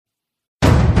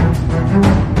Slides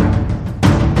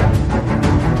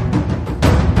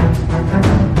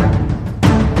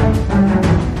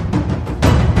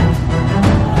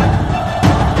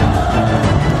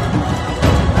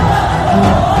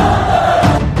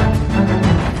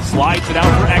it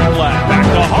out for Ekblad. Back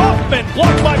to Hoffman.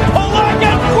 Blocked by Polak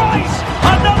and Price.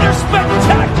 Another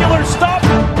spectacular stop.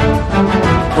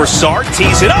 Broussard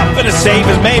tees it up and a save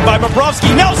is made by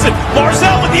Bobrovsky. Nelson.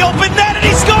 Barzal with the open net and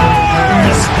he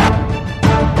scores!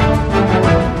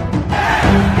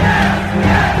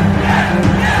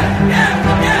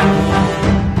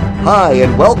 Hi,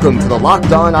 and welcome to the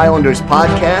Locked On Islanders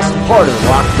podcast, part of the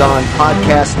Locked On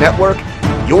Podcast Network,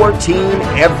 your team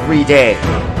every day.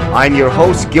 I'm your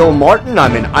host, Gil Martin.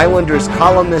 I'm an Islanders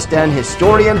columnist and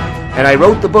historian, and I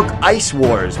wrote the book Ice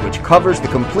Wars, which covers the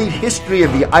complete history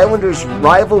of the Islanders'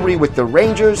 rivalry with the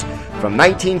Rangers from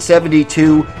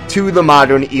 1972 to the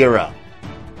modern era.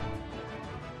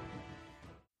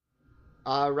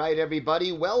 All right,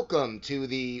 everybody, welcome to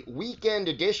the weekend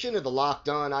edition of the Locked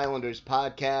On Islanders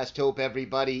podcast. Hope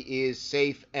everybody is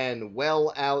safe and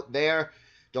well out there.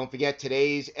 Don't forget,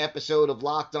 today's episode of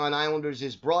Locked On Islanders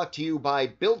is brought to you by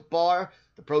Built Bar,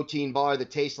 the protein bar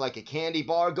that tastes like a candy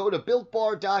bar. Go to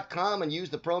BuiltBar.com and use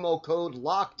the promo code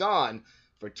LOCKEDON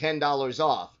for $10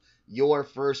 off your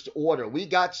first order. We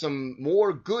got some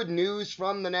more good news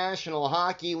from the National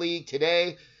Hockey League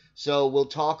today, so we'll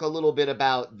talk a little bit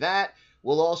about that.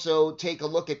 We'll also take a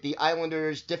look at the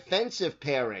Islanders' defensive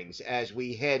pairings as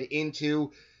we head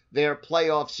into their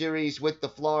playoff series with the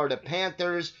Florida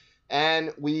Panthers.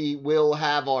 And we will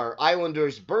have our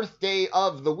Islanders birthday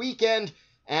of the weekend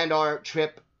and our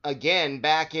trip again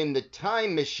back in the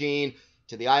time machine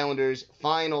to the Islanders'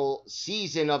 final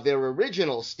season of their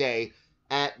original stay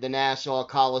at the Nassau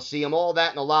Coliseum. All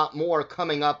that and a lot more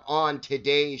coming up on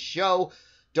today's show.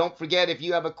 Don't forget, if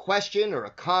you have a question or a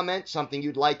comment, something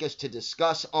you'd like us to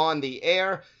discuss on the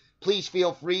air, please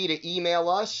feel free to email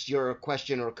us your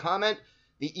question or comment.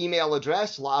 The email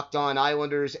address,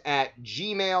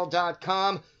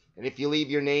 lockedonislanders@gmail.com. And if you leave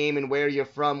your name and where you're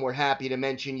from, we're happy to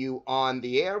mention you on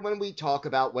the air when we talk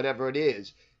about whatever it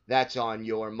is that's on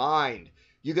your mind.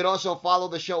 You could also follow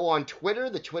the show on Twitter,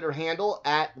 the Twitter handle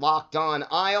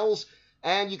 @LockedOnIsles.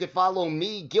 And you could follow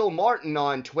me, Gil Martin,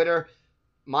 on Twitter.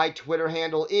 My Twitter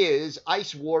handle is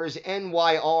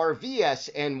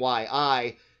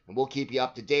IceWarsNYRVSNYI. And we'll keep you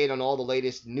up to date on all the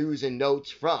latest news and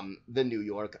notes from the New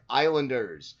York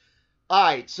Islanders. All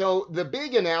right, so the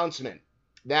big announcement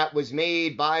that was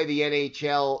made by the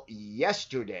NHL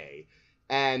yesterday,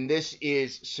 and this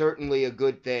is certainly a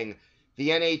good thing,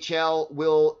 the NHL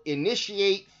will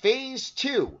initiate Phase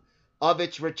 2 of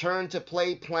its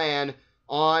return-to-play plan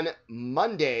on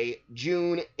Monday,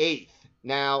 June 8th.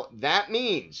 Now, that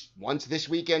means once this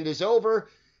weekend is over,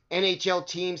 NHL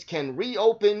teams can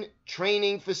reopen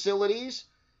training facilities,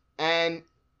 and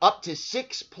up to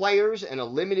 6 players and a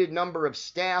limited number of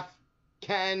staff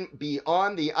can be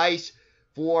on the ice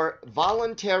for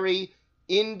voluntary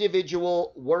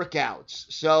individual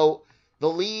workouts. So the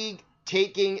league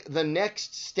taking the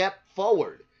next step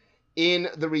forward in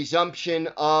the resumption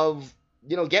of,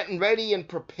 getting ready and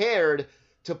prepared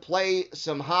to play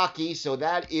some hockey. So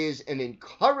that is an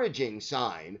encouraging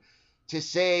sign, to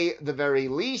say the very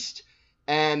least,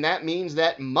 and that means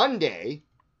that Monday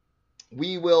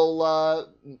we will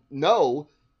know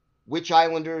which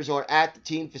Islanders are at the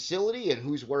team facility and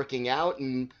who's working out,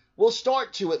 and we'll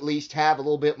start to at least have a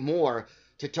little bit more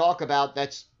to talk about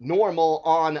that's normal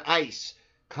on ice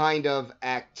kind of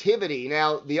activity.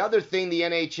 Now, the other thing the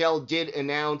NHL did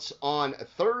announce on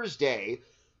Thursday,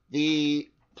 the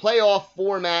playoff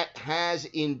format has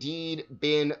indeed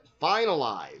been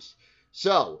finalized.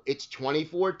 So, it's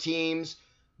 24 teams.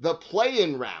 The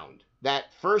play-in round,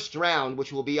 that first round,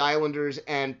 which will be Islanders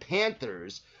and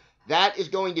Panthers, that is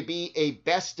going to be a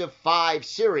best-of-5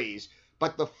 series.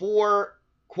 But the 4,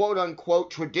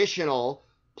 quote-unquote, traditional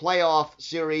playoff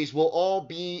series will all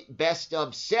be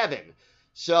best-of-7.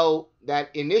 So,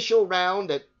 that initial round,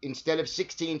 that instead of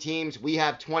 16 teams, we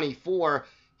have 24.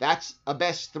 That's a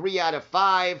best 3 out of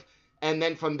 5. And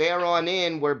then from there on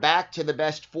in, we're back to the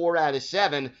best 4 out of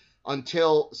 7.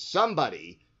 Until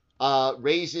somebody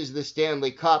raises the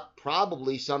Stanley Cup,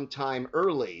 probably sometime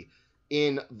early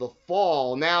in the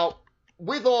fall. Now,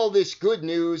 with all this good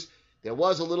news, there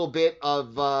was a little bit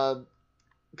of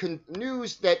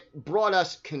news that brought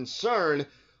us concern.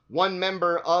 One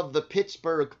member of the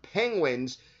Pittsburgh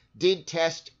Penguins did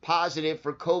test positive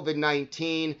for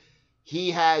COVID-19. He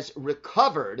has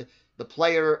recovered. The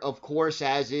player, of course,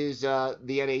 as is the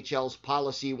NHL's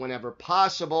policy whenever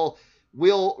possible,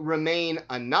 will remain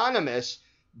anonymous,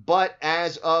 but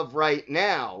as of right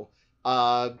now,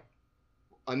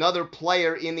 another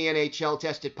player in the NHL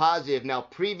tested positive. Now,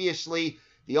 previously,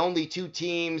 the only two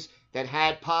teams that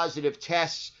had positive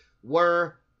tests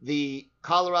were the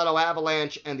Colorado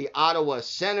Avalanche and the Ottawa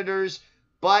Senators,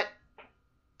 but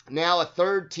now a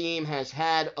third team has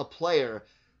had a player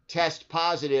test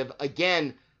positive.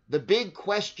 Again, the big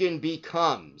question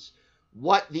becomes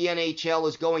what the NHL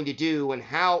is going to do and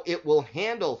how it will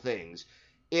handle things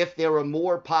if there are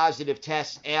more positive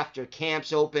tests after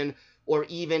camps open or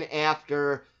even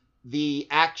after the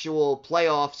actual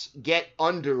playoffs get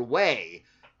underway.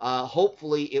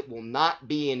 Hopefully it will not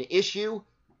be an issue,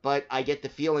 but I get the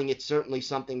feeling it's certainly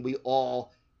something we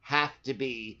all have to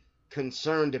be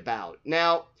concerned about.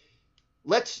 Now,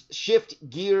 let's shift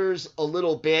gears a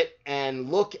little bit and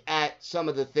look at some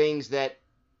of the things that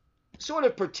sort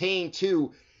of pertain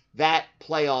to that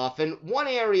playoff. And one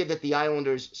area that the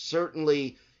Islanders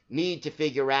certainly need to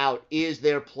figure out is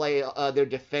their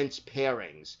defense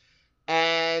pairings.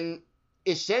 And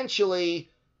essentially,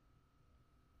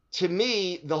 to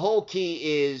me, the whole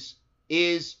key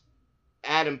is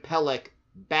Adam Pelech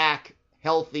back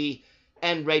healthy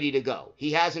and ready to go.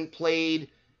 He hasn't played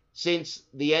since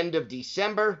the end of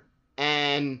December,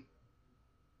 and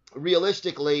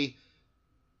realistically,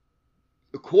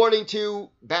 according to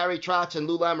Barry Trotz and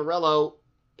Lou Lamoriello,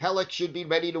 Pelech should be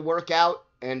ready to work out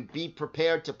and be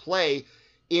prepared to play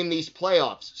in these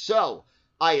playoffs. So,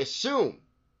 I assume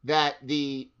that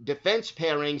the defense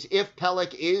pairings, if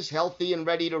Pelech is healthy and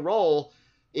ready to roll,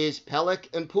 is Pelech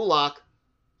and Pulock,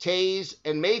 Toews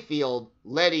and Mayfield,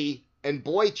 Leddy and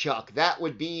Boychuk. That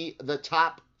would be the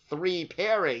top three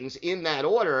pairings in that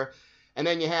order. And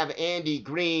then you have Andy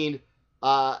Green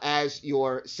as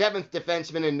your seventh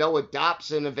defenseman and Noah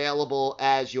Dobson available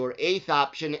as your eighth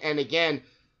option. And again,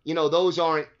 you know, those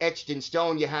aren't etched in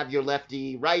stone. You have your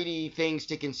lefty-righty things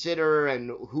to consider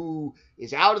and who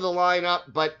is out of the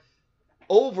lineup. But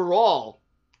overall,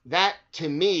 that to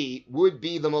me would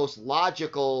be the most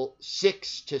logical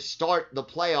six to start the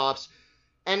playoffs.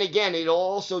 And again, it'll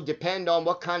also depend on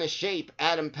what kind of shape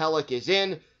Adam Pelech is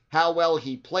in, how well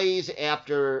he plays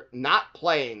after not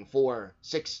playing for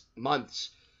 6 months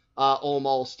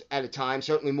almost at a time,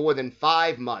 certainly more than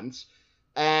 5 months.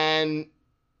 And,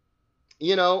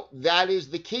 you know, that is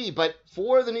the key. But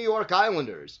for the New York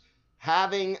Islanders,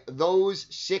 having those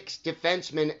six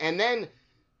defensemen and then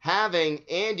having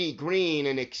Andy Green,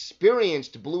 an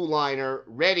experienced blue liner,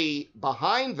 ready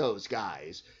behind those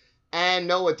guys, and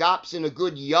Noah Dobson, a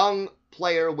good young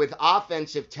player with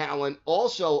offensive talent,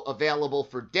 also available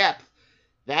for depth,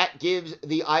 that gives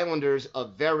the Islanders a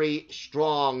very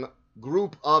strong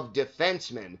group of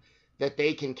defensemen that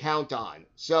they can count on.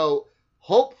 So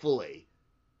hopefully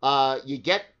you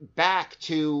get back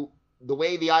to the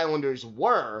way the Islanders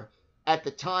were at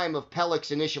the time of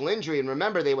Pelech's initial injury. And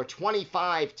remember, they were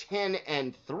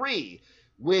 25-10-3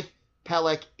 with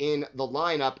Pelech in the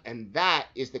lineup, and that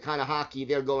is the kind of hockey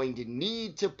they're going to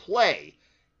need to play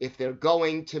if they're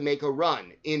going to make a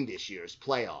run in this year's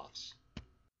playoffs.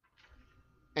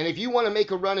 And if you want to make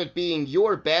a run at being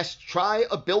your best, try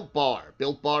a Built Bar.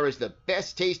 Built Bar is the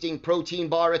best tasting protein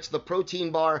bar. It's the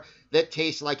protein bar that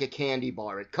tastes like a candy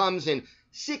bar. It comes in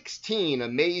 16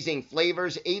 amazing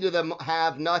flavors. 8 of them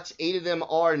have nuts. 8 of them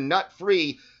are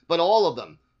nut-free, but all of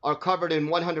them are covered in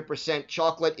 100%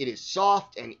 chocolate. It is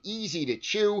soft and easy to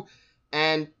chew,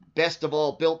 and best of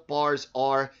all, Built Bars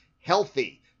are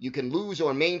healthy. You can lose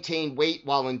or maintain weight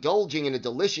while indulging in a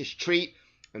delicious treat,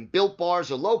 and Built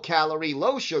Bars are low-calorie,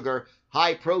 low-sugar,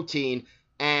 high-protein,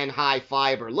 and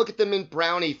high-fiber. Look at the mint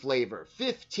brownie flavor.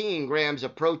 15 grams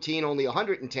of protein, only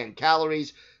 110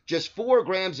 calories, just 4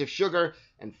 grams of sugar,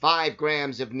 and 5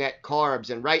 grams of net carbs.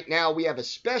 And right now, we have a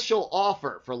special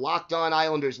offer for Locked On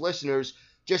Islanders listeners.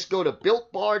 Just go to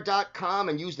BuiltBar.com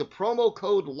and use the promo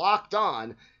code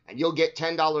LOCKEDON, and you'll get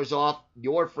 $10 off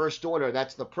your first order.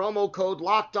 That's the promo code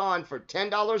LOCKEDON for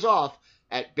 $10 off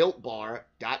at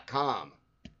BuiltBar.com.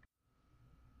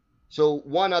 So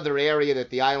one other area that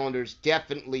the Islanders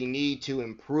definitely need to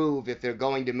improve if they're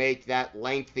going to make that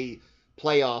lengthy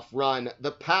playoff run,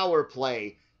 the power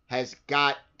play has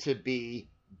got to be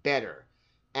better.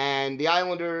 And the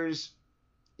Islanders,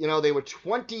 you know, they were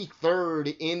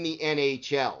 23rd in the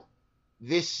NHL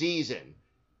this season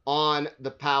on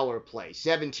the power play,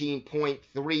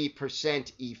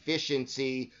 17.3%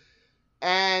 efficiency,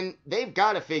 and they've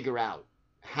got to figure out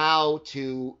how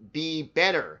to be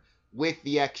better with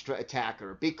the extra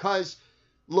attacker, because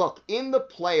look, in the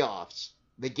playoffs,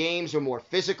 the games are more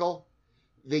physical,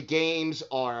 the games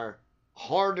are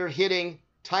harder hitting,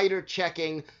 tighter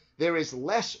checking, there is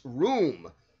less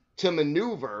room to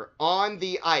maneuver on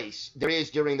the ice there is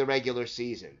during the regular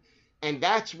season. And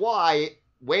that's why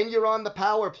when you're on the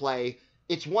power play,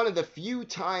 it's one of the few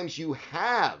times you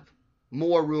have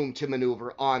more room to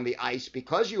maneuver on the ice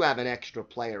because you have an extra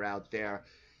player out there.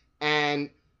 And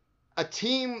a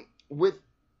team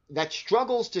that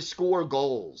struggles to score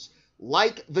goals,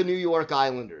 like the New York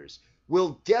Islanders,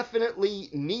 will definitely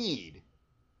need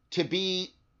to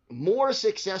be more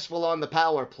successful on the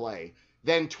power play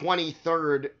than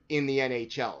 23rd in the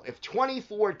NHL. If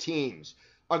 24 teams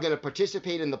are going to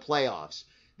participate in the playoffs,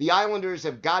 the Islanders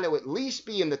have got to at least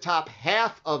be in the top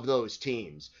half of those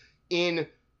teams in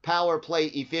power play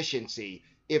efficiency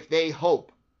if they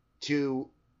hope to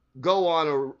go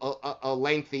on a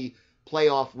lengthy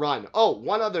playoff run. Oh,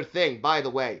 one other thing, by the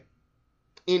way.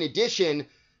 In addition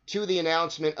to the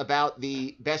announcement about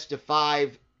the best of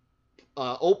 5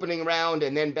 opening round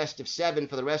and then best of 7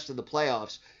 for the rest of the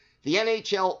playoffs, the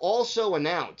NHL also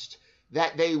announced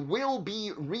that they will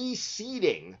be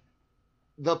reseeding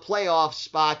the playoff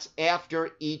spots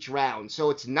after each round. So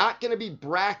it's not going to be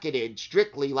bracketed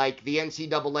strictly like the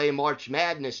NCAA March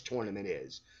Madness tournament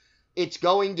is. It's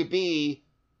going to be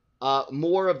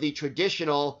more of the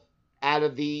traditional out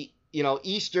of the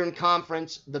Eastern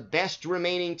Conference. The best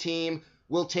remaining team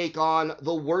will take on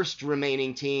the worst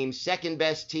remaining team, second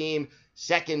best team,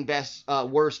 second best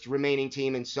worst remaining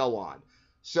team, and so on.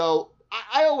 So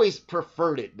I always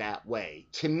preferred it that way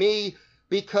to me,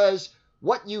 because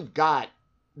what you've got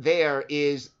there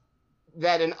is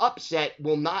that an upset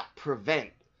will not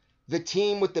prevent the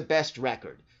team with the best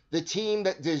record, the team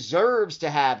that deserves to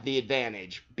have the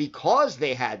advantage because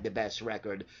they had the best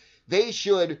record. They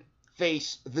should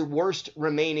face the worst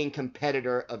remaining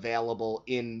competitor available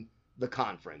in the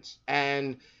conference.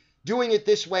 And doing it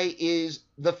this way is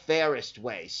the fairest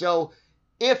way. So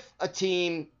if a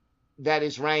team that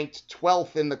is ranked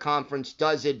 12th in the conference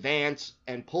does advance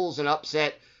and pulls an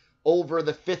upset over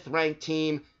the 5th ranked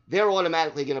team, they're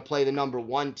automatically going to play the number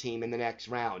 1 team in the next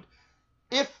round.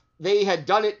 If they had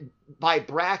done it by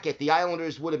bracket, the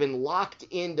Islanders would have been locked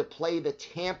in to play the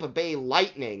Tampa Bay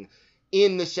Lightning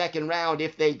in the second round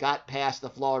if they got past the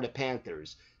Florida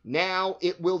Panthers. Now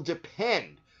it will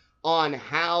depend on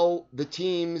how the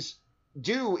teams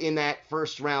do in that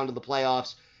first round of the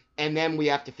playoffs, and then we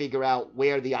have to figure out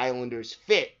where the Islanders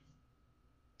fit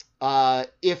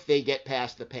if they get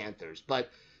past the Panthers.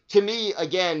 But to me,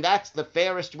 again, that's the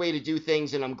fairest way to do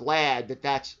things, and I'm glad that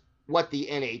that's what the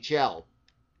NHL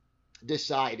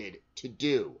decided to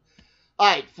do. All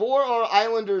right, for our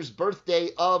Islanders'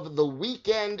 birthday of the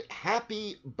weekend,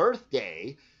 happy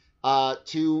birthday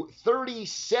to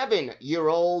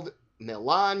 37-year-old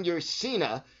Milan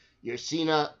Yurcina.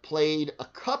 Yurcina played a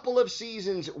couple of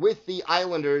seasons with the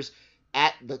Islanders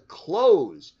at the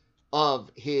close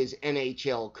of his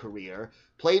NHL career.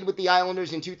 Played with the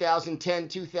Islanders in 2010,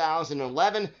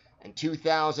 2011, and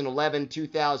 2011,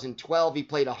 2012. He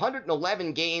played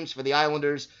 111 games for the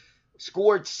Islanders,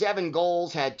 scored 7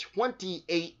 goals, had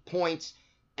 28 points,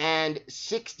 and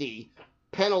 60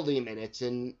 penalty minutes.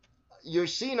 And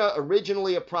Yurcina,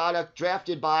 originally a product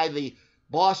drafted by the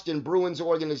Boston Bruins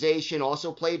organization,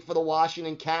 also played for the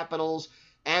Washington Capitals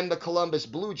and the Columbus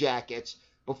Blue Jackets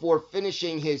before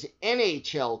finishing his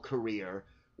NHL career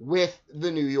with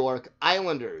the New York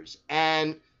Islanders.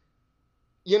 And,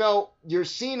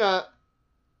 Yurcina,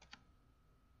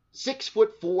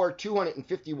 6'4",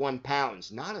 251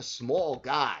 pounds, not a small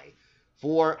guy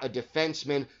for a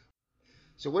defenseman.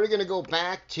 So we're going to go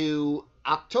back to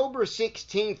October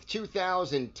 16th,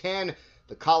 2010.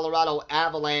 The Colorado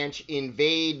Avalanche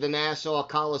invade the Nassau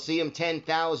Coliseum.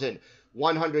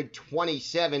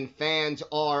 10,127 fans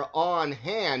are on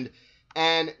hand,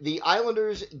 and the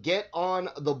Islanders get on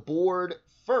the board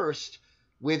first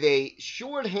with a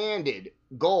shorthanded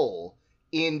goal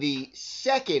in the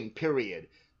second period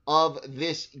of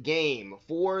this game.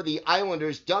 For the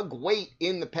Islanders, Doug Weight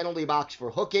in the penalty box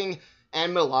for hooking,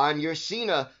 and Milan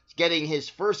Yurcina getting his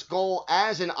first goal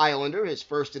as an Islander, his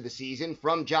first of the season,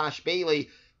 from Josh Bailey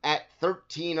at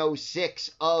 13:06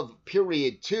 of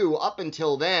period 2. Up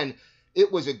until then,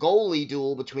 it was a goalie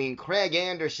duel between Craig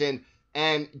Anderson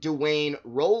and Dwayne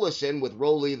Roloson, with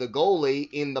Roley the goalie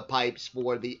in the pipes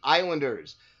for the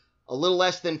Islanders. A little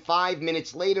less than 5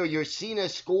 minutes later, Yurcina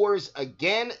scores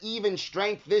again, even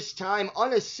strength this time,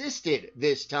 unassisted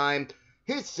this time,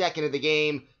 his second of the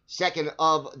game, second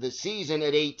of the season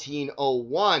at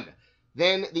 18:01.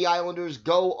 Then the Islanders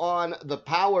go on the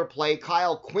power play.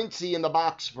 Kyle Quincy in the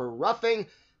box for roughing,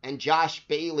 and Josh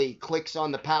Bailey clicks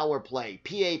on the power play.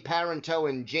 P.A. Parenteau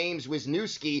and James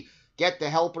Wisniewski get the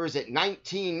helpers at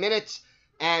 19 minutes,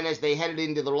 and as they headed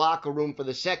into the locker room for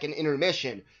the second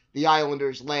intermission, the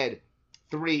Islanders led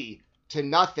 3-2.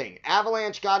 4-0.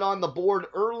 Avalanche got on the board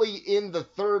early in the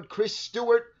third. Chris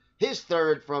Stewart, his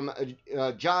third from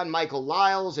John Michael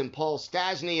Lyles and Paul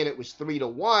Stastny, and it was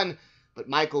 3-1. But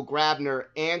Michael Grabner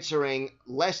answering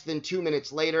less than 2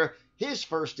 minutes later, his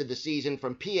first of the season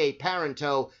from P.A.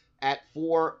 Parenteau at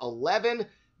 4-11.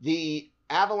 The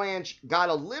Avalanche got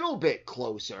a little bit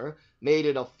closer, made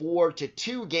it a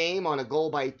 4-2 game on a goal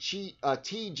by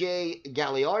T.J.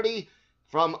 Gagliardi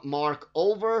from Mark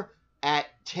Over at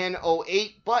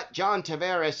 10:08, but John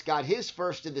Tavares got his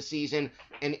first of the season,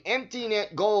 an empty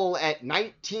net goal at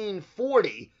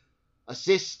 19:40,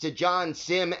 assists to John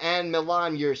Sim and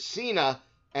Milan Ursina,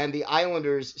 and the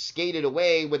Islanders skated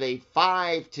away with a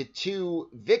 5-2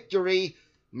 victory.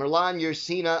 Milan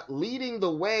Ursina leading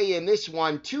the way in this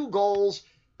one, 2 goals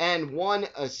and 1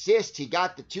 assist. He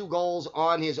got the 2 goals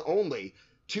on his only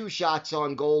 2 shots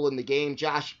on goal in the game.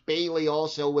 Josh Bailey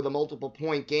also with a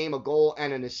multiple-point game, a goal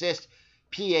and an assist.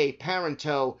 P.A.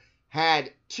 Parenteau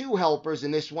had 2 helpers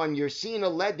in this one. Ursina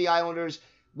led the Islanders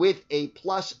with a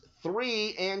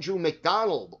 +3. Andrew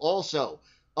McDonald also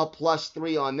a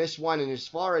 +3 on this one. And as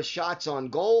far as shots on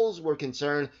goals were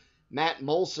concerned, Matt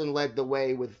Molson led the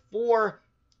way with 4.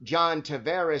 John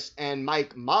Tavares and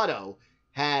Mike Motto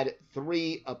had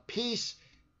 3 apiece.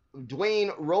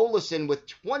 Dwayne Rolison with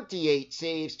 28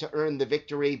 saves to earn the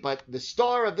victory, but the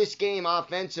star of this game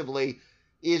offensively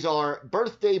is our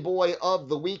birthday boy of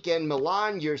the weekend,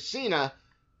 Milan Ursina,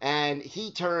 and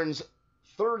he turns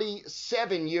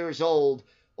 37 years old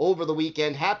over the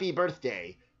weekend. Happy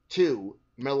birthday to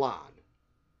Milan.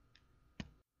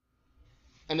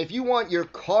 And if you want your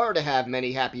car to have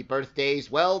many happy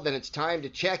birthdays, well, then it's time to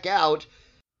check out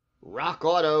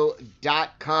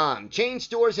RockAuto.com. Chain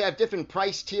stores have different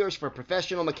price tiers for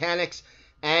professional mechanics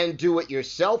and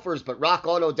do-it-yourselfers, but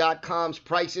RockAuto.com's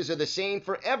prices are the same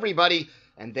for everybody,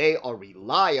 and they are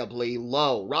reliably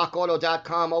low.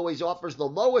 RockAuto.com always offers the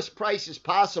lowest prices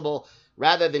possible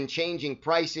rather than changing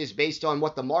prices based on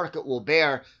what the market will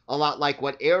bear, a lot like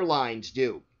what airlines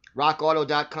do.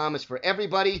 RockAuto.com is for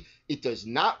everybody. It does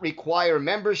not require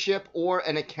membership or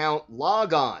an account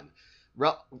log-on.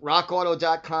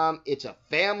 RockAuto.com, it's a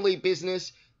family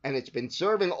business, and it's been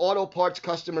serving auto parts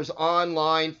customers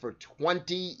online for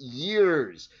 20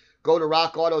 years. Go to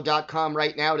RockAuto.com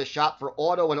right now to shop for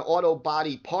auto and auto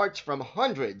body parts from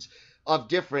hundreds of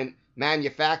different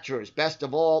manufacturers. Best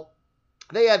of all,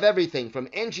 they have everything from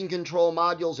engine control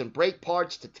modules and brake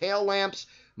parts to tail lamps,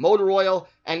 motor oil,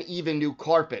 and even new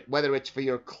carpet. Whether it's for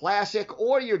your classic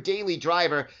or your daily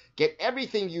driver, get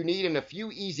everything you need in a few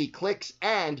easy clicks,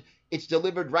 and it's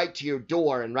delivered right to your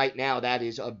door, and right now that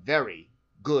is a very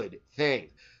good thing.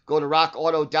 Go to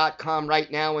RockAuto.com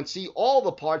right now and see all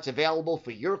the parts available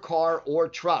for your car or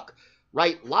truck.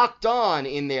 Write Locked On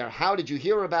in their How Did You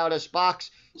Hear About Us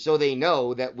box so they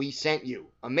know that we sent you.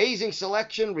 Amazing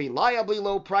selection, reliably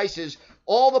low prices,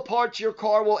 all the parts your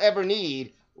car will ever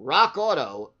need.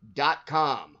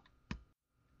 RockAuto.com.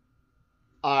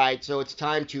 All right, so it's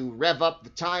time to rev up the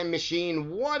time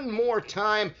machine one more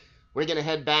time. We're going to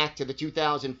head back to the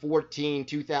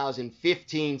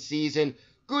 2014-2015 season.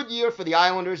 Good year for the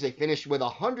Islanders. They finished with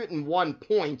 101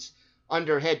 points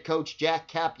under head coach Jack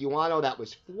Capuano. That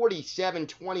was 47,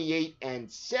 28,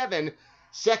 and 7.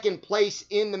 Second place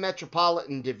in the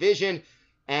Metropolitan Division.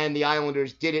 And the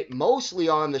Islanders did it mostly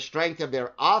on the strength of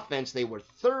their offense. They were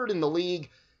third in the league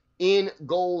in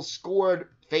goals scored,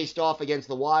 faced off against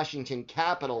the Washington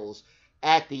Capitals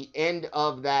at the end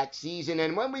of that season.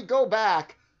 And when we go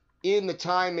back in the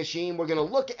time machine, we're going to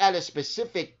look at a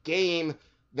specific game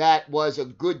that was a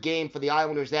good game for the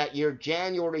Islanders that year.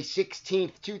 January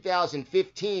 16th,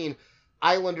 2015,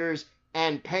 Islanders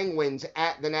and Penguins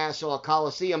at the Nassau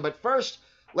Coliseum. But first,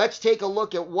 let's take a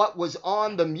look at what was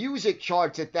on the music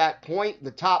charts at that point.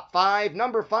 The top 5.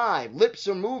 Number 5, Lips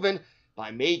Are Movin'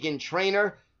 by Meghan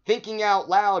Trainor. Thinking Out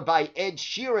Loud by Ed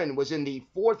Sheeran was in the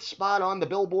 4th spot on the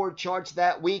Billboard charts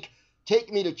that week.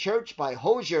 Take Me to Church by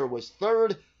Hozier was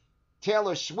 3rd.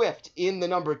 Taylor Swift in the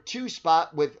number 2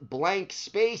 spot with Blank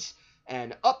Space,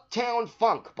 and Uptown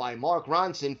Funk by Mark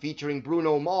Ronson featuring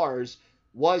Bruno Mars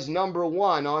was number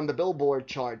 1 on the Billboard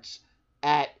charts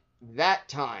at that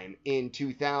time in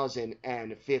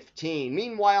 2015.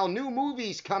 Meanwhile, new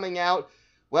movies coming out.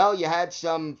 Well, you had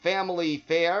some family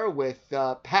fare with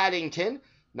Paddington,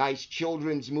 nice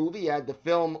children's movie. You had the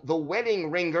film The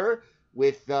Wedding Ringer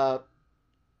with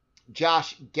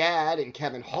Josh Gad and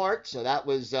Kevin Hart, so that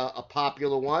was a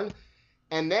popular one.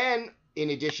 And then,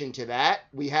 in addition to that,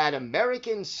 we had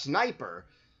American Sniper,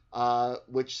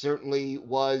 which certainly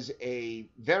was a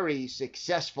very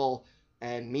successful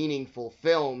and meaningful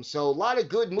film. So a lot of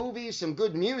good movies, some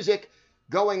good music,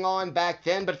 going on back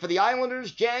then. But for the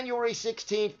Islanders, January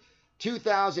 16th,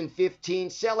 2015,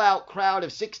 sellout crowd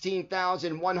of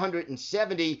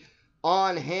 16,170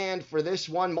 on hand for this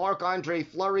one. Marc-Andre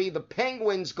Fleury, the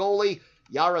Penguins goalie.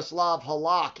 Yaroslav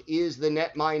Halak is the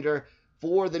netminder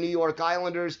for the New York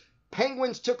Islanders.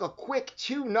 Penguins took a quick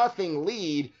 2-0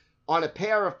 lead on a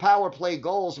pair of power play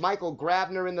goals. Michael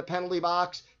Grabner in the penalty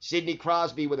box, Sidney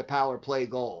Crosby with a power play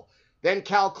goal. Then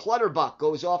Cal Clutterbuck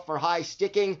goes off for high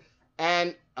sticking,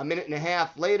 and a minute and a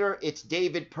half later, it's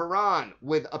David Perron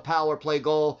with a power play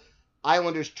goal.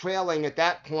 Islanders trailing at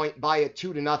that point by a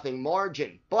 2-0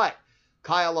 margin. But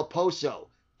Kyle Okposo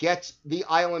gets the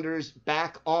Islanders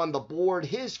back on the board.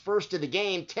 His first of the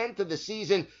game, 10th of the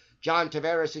season. John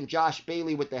Tavares and Josh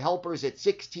Bailey with the helpers at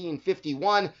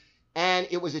 16:51. And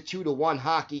it was a 2-1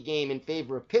 hockey game in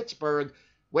favor of Pittsburgh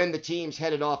when the teams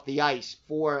headed off the ice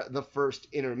for the first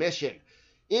intermission.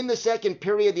 In the second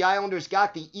period, the Islanders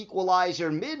got the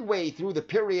equalizer midway through the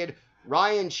period.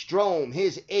 Ryan Strome,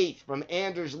 his 8th from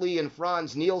Anders Lee and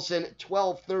Franz Nielsen,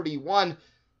 12:31.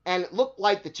 And it looked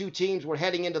like the two teams were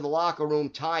heading into the locker room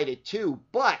tied at 2.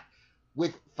 But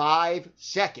with 5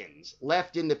 seconds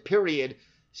left in the period,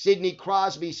 Sidney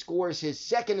Crosby scores his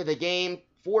second of the game,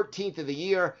 14th of the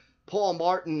year. Paul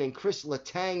Martin and Chris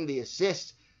Letang the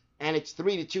assists, and it's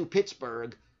 3-2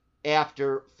 Pittsburgh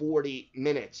after 40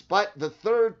 minutes. But the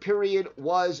third period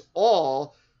was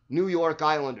all New York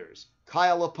Islanders.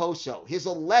 Kyle Okposo, his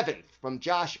 11th from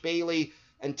Josh Bailey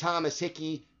and Thomas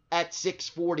Hickey at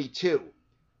 6:42.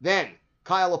 Then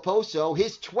Kyle Okposo,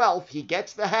 his 12th, he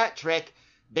gets the hat trick.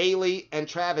 Bailey and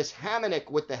Travis Hamonic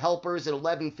with the helpers at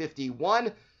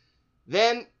 11:51.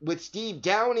 Then, with Steve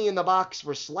Downey in the box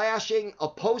for slashing,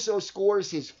 Okposo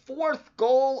scores his 4th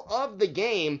goal of the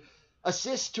game,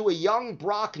 assist to a young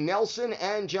Brock Nelson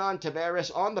and John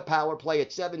Tavares on the power play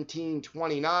at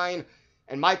 17:29.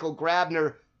 And Michael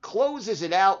Grabner closes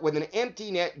it out with an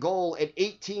empty net goal at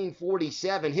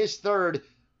 18:47, his 3rd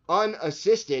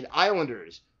unassisted.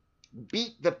 Islanders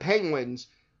beat the Penguins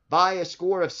by a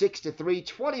score of 6-3,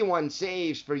 21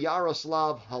 saves for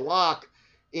Yaroslav Halak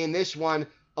in this one.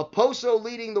 Okposo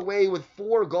leading the way with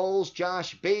 4 goals.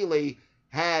 Josh Bailey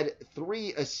had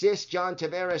 3 assists. John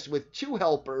Tavares with 2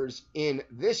 helpers in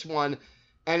this one.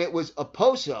 And it was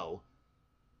Okposo,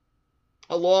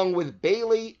 along with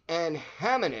Bailey and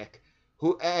Hamonic,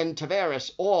 and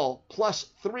Tavares, all plus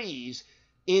 3s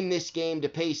in this game to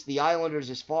pace the Islanders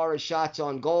as far as shots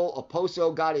on goal.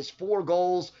 Okposo got his 4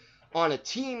 goals on a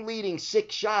team-leading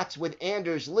 6 shots, with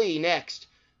Anders Lee next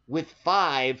with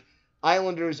 5.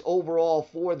 Islanders overall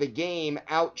for the game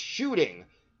out shooting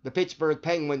the Pittsburgh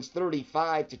Penguins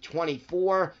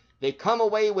 35-24. They come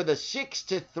away with a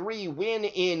 6-3 win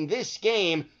in this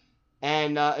game,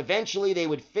 and eventually they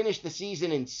would finish the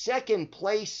season in 2nd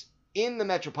place in the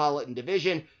Metropolitan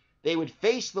Division. They would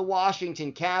face the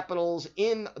Washington Capitals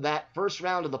in that first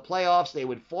round of the playoffs. They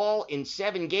would fall in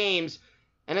 7 games,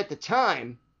 and at the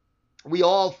time, we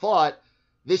all thought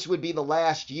this would be the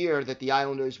last year that the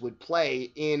Islanders would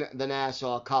play in the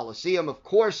Nassau Coliseum. Of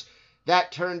course,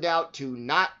 that turned out to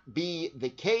not be the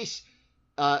case.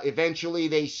 Eventually,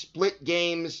 they split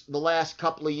games the last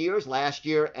couple of years, last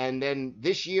year and then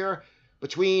this year,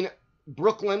 between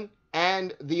Brooklyn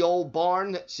and the old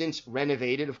barn, since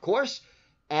renovated, of course.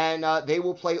 And they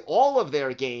will play all of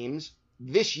their games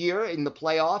this year in the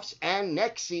playoffs and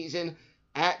next season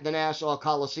at the Nassau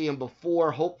Coliseum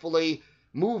before hopefully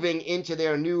moving into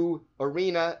their new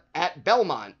arena at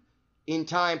Belmont in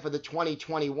time for the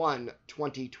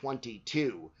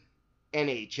 2021-2022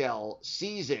 NHL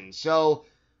season. So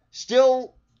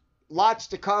still lots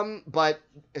to come, but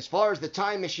as far as the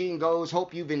time machine goes,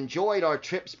 hope you've enjoyed our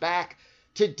trips back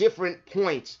to different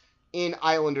points in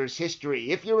Islanders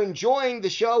history. If you're enjoying the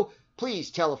show,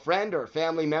 please tell a friend or a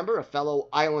family member, a fellow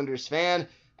Islanders fan,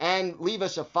 and leave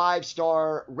us a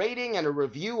 5-star rating and a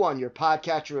review on your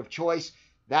podcatcher of choice.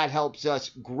 That helps us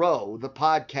grow the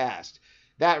podcast.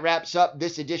 That wraps up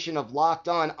this edition of Locked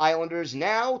On Islanders.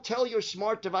 Now, tell your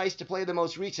smart device to play the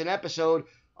most recent episode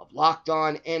of Locked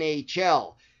On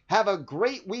NHL. Have a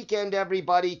great weekend,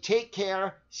 everybody. Take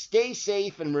care, stay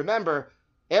safe, and remember,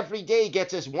 every day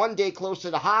gets us one day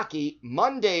closer to hockey.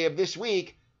 Monday of this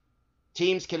week,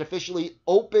 teams can officially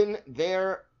open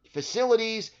their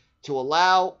facilities to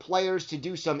allow players to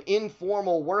do some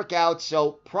informal workouts.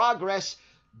 So progress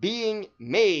being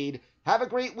made. Have a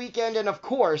great weekend, and of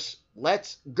course,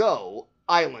 let's go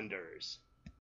Islanders.